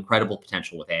incredible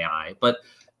potential with AI, but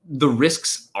the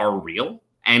risks are real.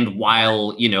 And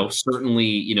while,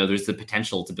 certainly, there's the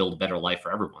potential to build a better life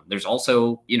for everyone, there's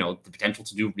also, the potential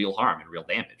to do real harm and real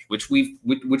damage, which we've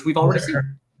already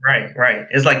seen. Right.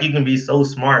 It's like you can be so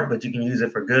smart, but you can use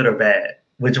it for good or bad.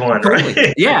 Which one? Totally.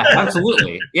 Right? Yeah,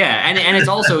 absolutely. Yeah, and it's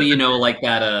also like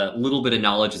that little bit of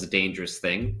knowledge is a dangerous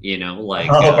thing. Right.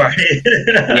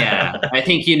 Yeah, I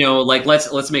think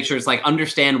let's make sure it's like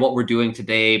understand what we're doing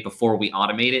today before we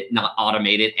automate it, not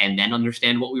automate it and then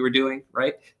understand what we were doing.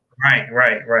 Right.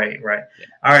 Right. Yeah.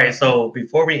 All right. So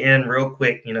before we end, real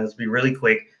quick, let's be really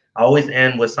quick. I always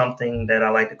end with something that I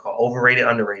like to call overrated,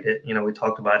 underrated. We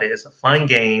talked about it. It's a fun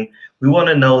game. We want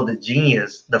to know the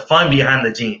genius, the fun behind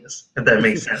the genius, if that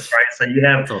makes sense, right? So you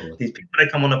have these people that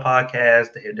come on the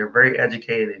podcast. They're very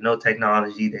educated. They know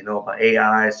technology. They know about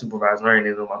AI, supervised learning.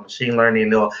 They know about machine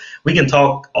learning. We can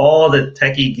talk all the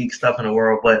techie geek stuff in the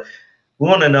world, but we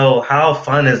want to know how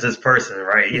fun is this person,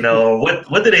 right?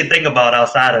 What do they think about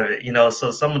outside of it?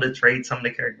 So some of the traits, some of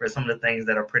the characters, some of the things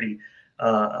that are pretty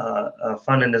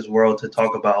fun in this world to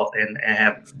talk about and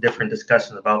have different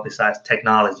discussions about besides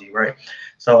technology, right?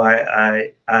 So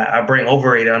I bring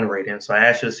overrated, underrated. And so I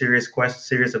ask you a series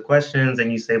of questions,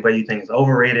 and you say whether you think it's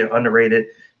overrated, underrated.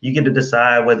 You get to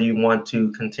decide whether you want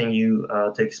to continue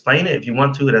to explain it. If you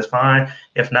want to, that's fine.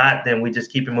 If not, then we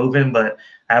just keep it moving. But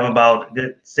I have about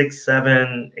good 6,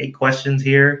 7, 8 questions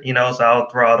here. So I'll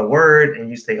throw out a word,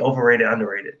 and you say overrated,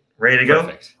 underrated. Ready to go?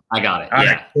 Perfect. I got it. All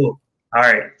right, cool. All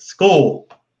right, school.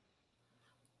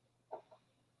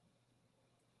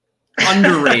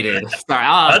 Underrated.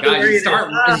 Sorry,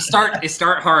 guys,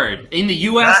 start hard. In the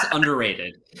U.S.,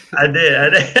 underrated. I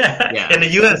did. Yeah. In the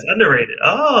U.S., underrated.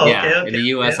 Oh, yeah. Okay. In the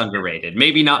U.S., underrated.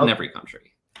 Maybe not in every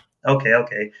country. Okay. All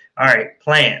right,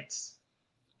 plants.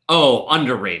 Oh,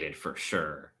 underrated for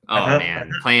sure. Oh man,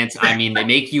 plants. I mean, they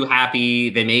make you happy.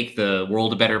 They make the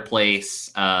world a better place.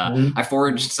 I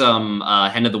foraged some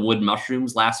hen of the wood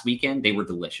mushrooms last weekend. They were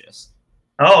delicious.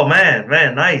 Oh man,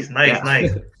 nice.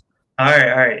 All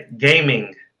right.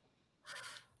 Gaming.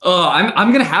 Oh,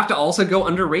 I'm gonna have to also go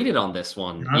underrated on this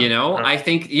one. I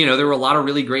think there were a lot of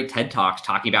really great TED Talks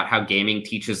talking about how gaming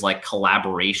teaches like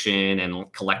collaboration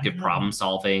and collective problem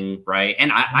solving, right?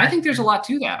 And I think there's a lot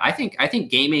to that. I think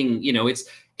gaming,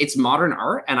 it's modern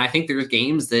art, and I think there's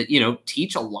games that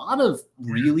teach a lot of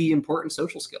really important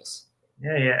social skills.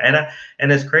 Yeah,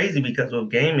 and it's crazy because with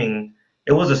gaming,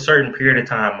 it was a certain period of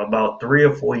time, about 3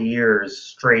 or 4 years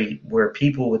straight, where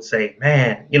people would say,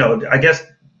 "Man, I guess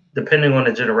depending on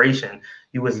the generation,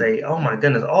 you would say, oh my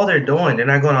goodness, all they're doing, they're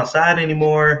not going outside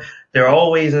anymore. They're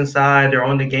always inside. They're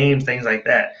on the games, things like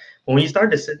that." But when you start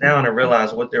to sit down and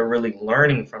realize what they're really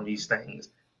learning from these things,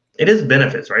 it is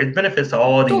benefits, right? It benefits to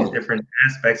all these different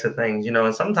aspects of things,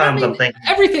 and sometimes I'm thinking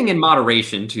everything in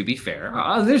moderation, to be fair.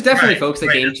 There's definitely folks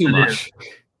that game too much.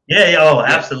 Yeah,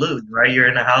 absolutely, right? You're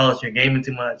in the house, you're gaming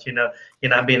too much, you're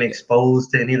not being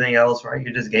exposed to anything else, right?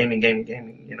 You're just gaming.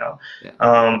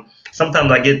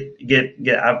 Sometimes I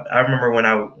I remember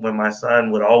when my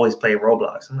son would always play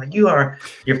Roblox. I'm like,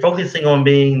 you're focusing on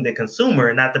being the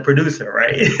consumer, not the producer,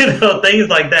 right? Things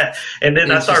like that. And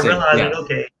then I start realizing,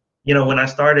 okay, when I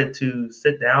started to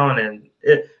sit down and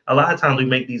a lot of times we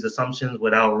make these assumptions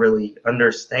without really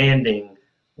understanding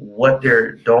what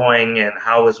they're doing and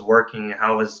how it's working,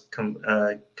 how it's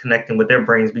connecting with their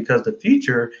brains, because the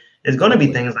future is going to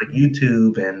be things like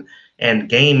YouTube and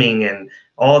gaming and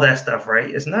all that stuff,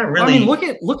 right? It's not really. I mean, look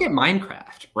at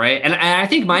Minecraft, right? And I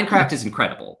think Minecraft is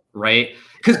incredible, right?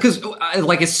 Because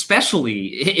like, especially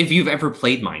if you've ever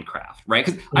played Minecraft, right?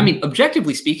 Because I mean,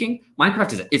 objectively speaking,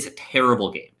 Minecraft is a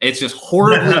terrible game. It's just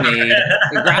horribly made.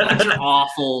 The graphics are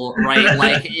awful, right?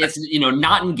 Like, it's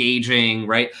not engaging,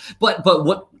 right? But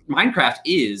what Minecraft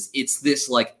is, it's this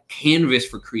like canvas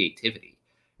for creativity,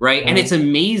 right? And it's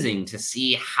amazing to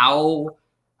see how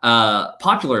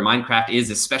popular Minecraft is,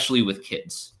 especially with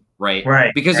kids,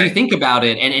 right? Because you think about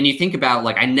it, and you think about,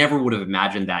 like, I never would have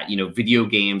imagined that, you know, video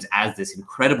games as this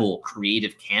incredible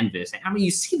creative canvas. And I mean,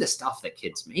 you see the stuff that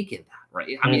kids make in that,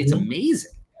 right? I mean, it's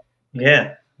amazing.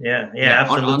 Yeah,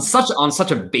 absolutely. On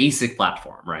such a basic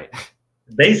platform, right?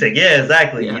 Basic, yeah,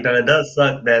 exactly. You know, it does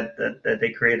suck that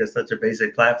they created such a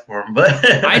basic platform, but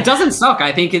it doesn't suck.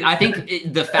 I think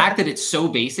the fact that it's so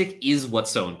basic is what's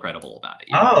so incredible about it.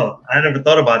 You know? Oh, I never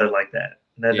thought about it like that.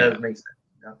 That does make sense.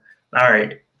 You know? All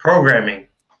right, programming.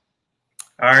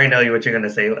 I already know what you're gonna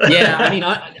say. Yeah, I mean,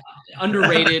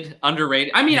 underrated.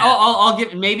 I mean, I'll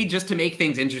give, maybe just to make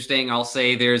things interesting, I'll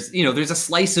say there's a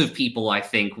slice of people, I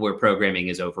think, where programming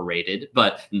is overrated,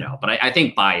 but I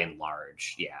think by and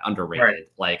large, underrated. Right.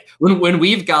 Like when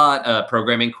we've got a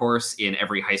programming course in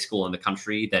every high school in the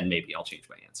country, then maybe I'll change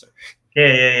my answer.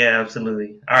 Yeah,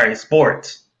 absolutely. All right,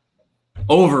 sports.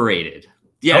 Overrated.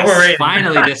 Yes, overrated.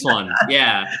 Finally this one.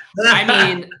 Yeah.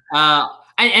 I mean,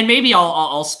 and maybe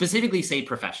I'll specifically say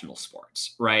professional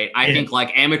sports, right? I think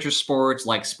like amateur sports,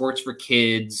 like sports for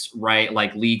kids, right?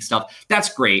 Like league stuff.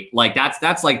 That's great. Like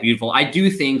that's like beautiful. I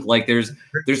do think like there's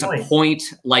a point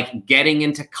like getting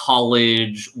into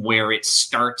college where it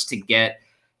starts to get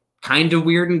kind of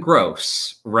weird and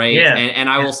gross, right? Yeah. And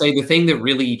I will say the thing that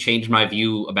really changed my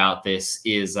view about this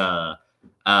is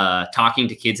talking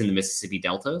to kids in the Mississippi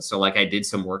Delta. So like I did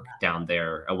some work down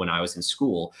there when I was in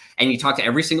school, and you talk to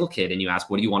every single kid and you ask,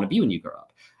 what do you want to be when you grow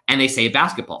up? And they say a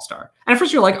basketball star. And at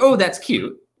first you're like, oh, that's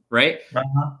cute. Right.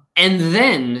 And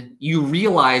then you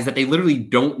realize that they literally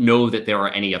don't know that there are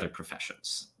any other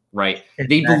professions. Right.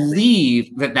 Exactly. They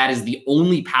believe that is the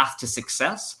only path to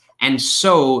success. And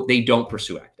so they don't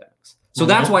pursue academics. So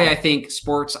that's why I think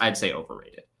sports, I'd say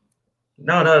overrated.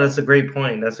 No, that's a great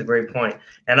point.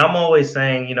 And I'm always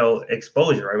saying,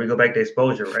 exposure, right? We go back to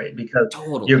exposure, right? Because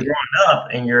you're growing up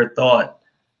and you're taught,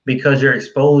 because you're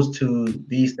exposed to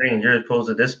these things, you're exposed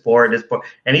to this sport,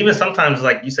 and even sometimes,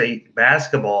 like you say,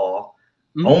 basketball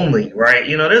only, right?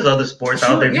 There's other sports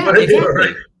out there.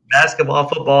 Right? Basketball,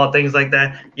 football, things like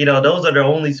that. Those are the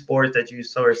only sports that you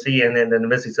sort of see. And then in the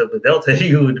Mississippi Delta,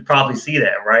 you would probably see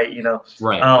that, right?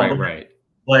 Right.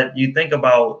 But you think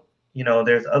about,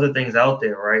 there's other things out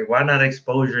there, right? Why not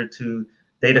exposure to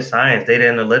data science, data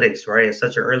analytics, right? At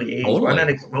such an early age, why not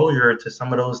exposure to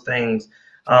some of those things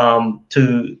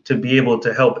to be able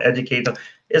to help educate them?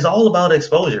 It's all about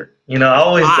exposure.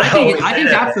 I think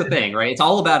that's the thing, right? It's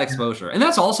all about exposure. And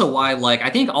that's also why, like, I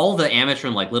think all the amateur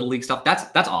and like little league stuff,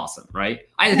 that's awesome, right?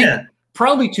 I think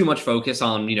probably too much focus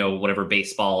on, whatever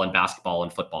baseball and basketball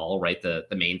and football, right? The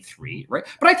main three, right?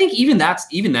 But I think even that's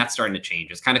starting to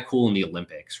change. It's kind of cool in the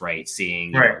Olympics, right?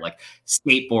 Seeing like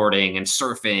skateboarding and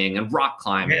surfing and rock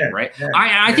climbing, right? Yeah.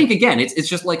 I think again, it's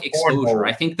just like exposure. Cornhole.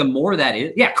 I think the more that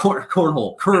is,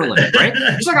 cornhole, curling, right?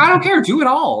 It's like, I don't care, do it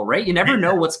all, right? You never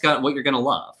know what you're gonna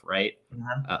love, right?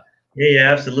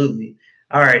 Yeah, absolutely.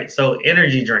 All right, so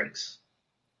energy drinks.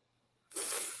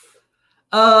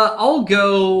 I'll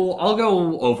go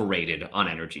overrated on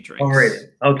energy drinks.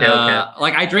 Overrated. Okay.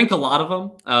 Like I drink a lot of them.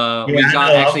 We've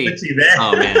got actually.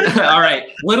 Oh man. All right.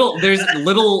 There's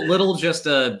just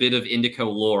a bit of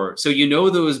Indico lore. So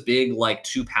those big like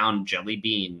 2-pound jelly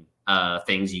bean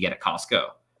things you get at Costco.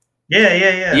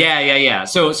 Yeah.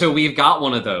 So we've got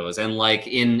one of those, and like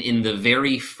in the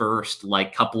very first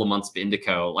like couple of months of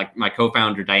Indico, like my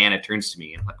co-founder Diana turns to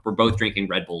me and like we're both drinking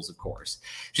Red Bulls, of course.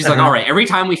 She's like, all right, every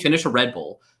time we finish a Red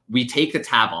Bull, we take the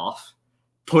tab off,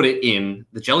 put it in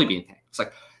the jelly bean thing. It's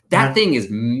like that thing is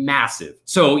massive.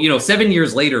 So 7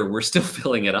 years later, we're still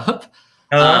filling it up.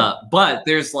 But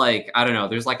there's like, I don't know,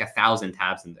 there's like 1,000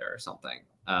 tabs in there or something.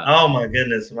 Oh my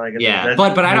goodness. Yeah,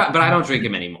 but I don't drink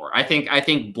them anymore. I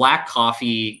think black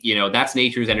coffee, that's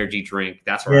nature's energy drink.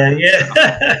 That's right.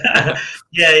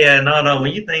 Yeah. No.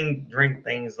 When you drink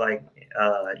things like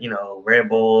Red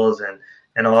Bulls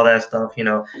and all that stuff,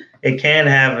 it can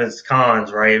have its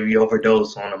cons, right? If you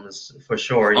overdose on them, for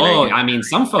sure. I mean,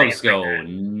 some folks go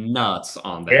nuts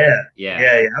on that.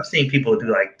 Yeah. I've seen people do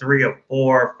like 3 or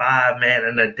 4 or 5, man,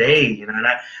 in a day,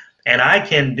 and I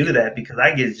can do that because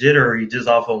I get jittery just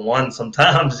off of one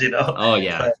sometimes, Oh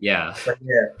yeah, yeah. But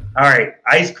yeah. All right,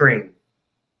 ice cream.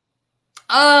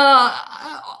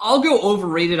 I'll go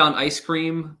overrated on ice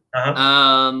cream.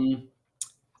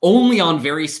 Only on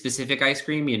very specific ice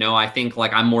cream. I think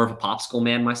like I'm more of a popsicle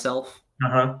man myself.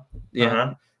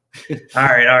 Yeah. All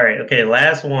right. Okay,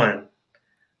 last one.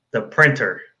 The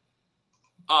printer.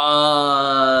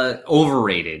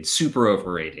 Overrated, super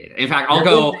overrated. In fact, I'm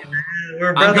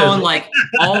going like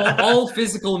all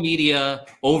physical media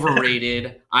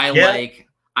overrated.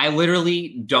 I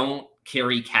literally don't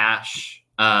carry cash.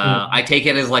 I take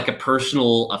it as like a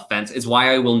personal offense. It's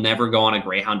why I will never go on a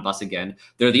Greyhound bus again.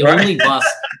 They're the only bus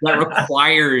that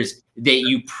requires that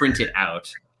you print it out.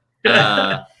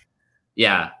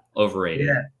 Overrated.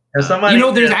 Yeah.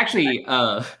 There's actually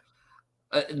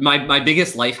my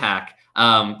biggest life hack.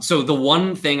 So the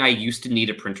one thing I used to need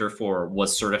a printer for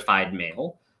was certified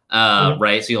mail.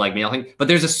 Right? So you like mailing, but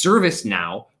there's a service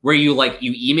now where you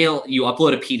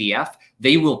upload a PDF,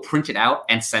 they will print it out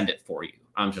and send it for you.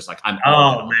 I'm just like, man,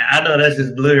 I know that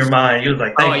just blew your mind. You was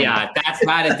like,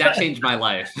 that changed my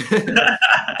life.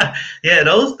 Yeah,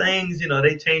 those things,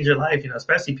 they change your life,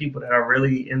 especially people that are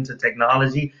really into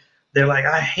technology. They're like,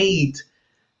 I hate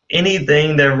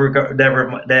anything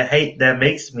that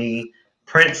makes me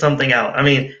print something out. I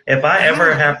mean, if I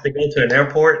ever have to go to an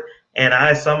airport and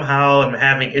I somehow am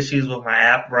having issues with my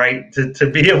app, right,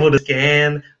 to be able to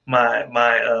scan my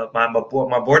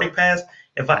boarding pass,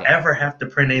 if I ever have to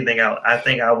print anything out, I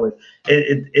think I would.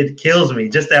 It kills me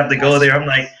just to have to go there. I'm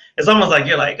like, it's almost like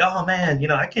you're like, oh man,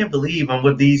 I can't believe I'm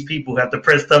with these people who have to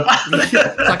print stuff out. It's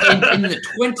like in the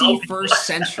 21st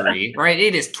century, right?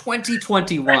 It is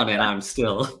 2021, and I'm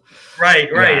still right,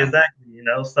 exactly.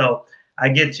 So I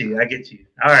get you.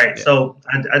 All right, so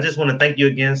I just want to thank you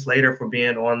again, Slater, for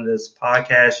being on this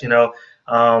podcast.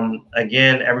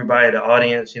 Again, everybody, the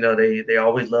audience, they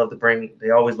always love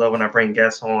when I bring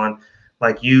guests on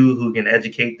like you who can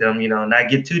educate them, not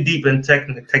get too deep in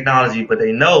technology, but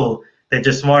they know that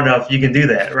you're smart enough, you can do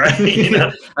that, right?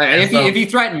 If you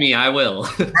threaten me, I will.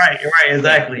 right,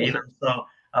 exactly. So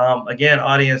again,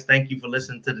 audience, thank you for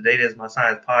listening to the Data is My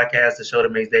Science podcast, the show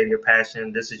that makes data your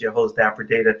passion. This is your host, Dapper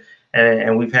Data,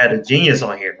 and we've had a genius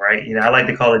on here, right? I like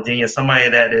to call it genius,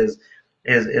 somebody that is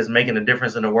making a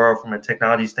difference in the world from a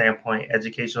technology standpoint,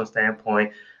 educational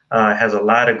standpoint. Has a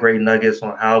lot of great nuggets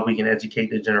on how we can educate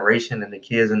the generation and the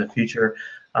kids in the future.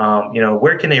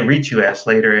 Where can they reach you at,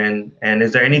 Slater? And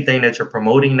is there anything that you're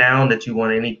promoting now that you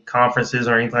want, any conferences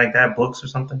or anything like that, books or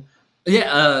something?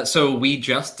 Yeah, so we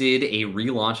just did a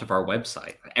relaunch of our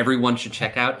website. Everyone should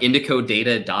check out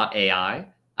indicodata.ai.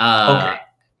 Okay.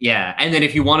 Yeah, and then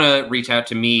if you want to reach out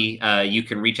to me, you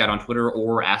can reach out on Twitter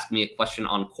or ask me a question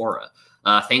on Quora.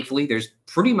 Thankfully, there's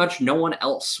pretty much no one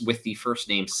else with the first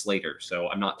name Slater, so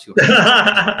I'm not too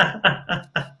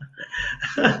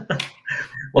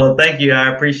Well, thank you.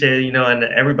 I appreciate it. And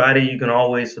everybody, you can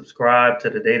always subscribe to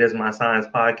the Data is My Science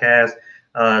podcast.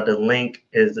 The link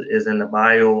is in the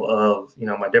bio of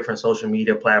my different social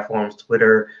media platforms,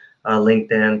 Twitter,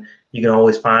 LinkedIn. You can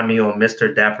always find me on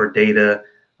Mr. Dapper Data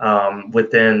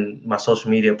within my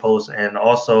social media posts, and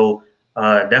also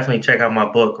definitely check out my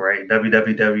book, right?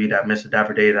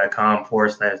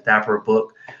 www.mrdapperdata.com/Dapper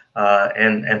book.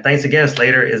 And thanks again,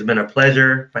 Slater. It's been a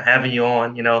pleasure for having you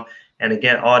on, and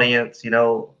again, audience,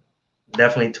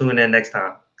 definitely tune in next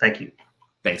time. Thank you.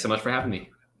 Thanks so much for having me.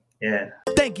 Yeah.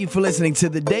 Thank you for listening to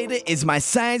the Data is My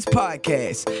Science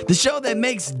podcast, the show that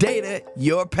makes data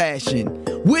your passion,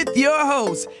 with your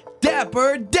host,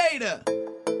 Dapper Data.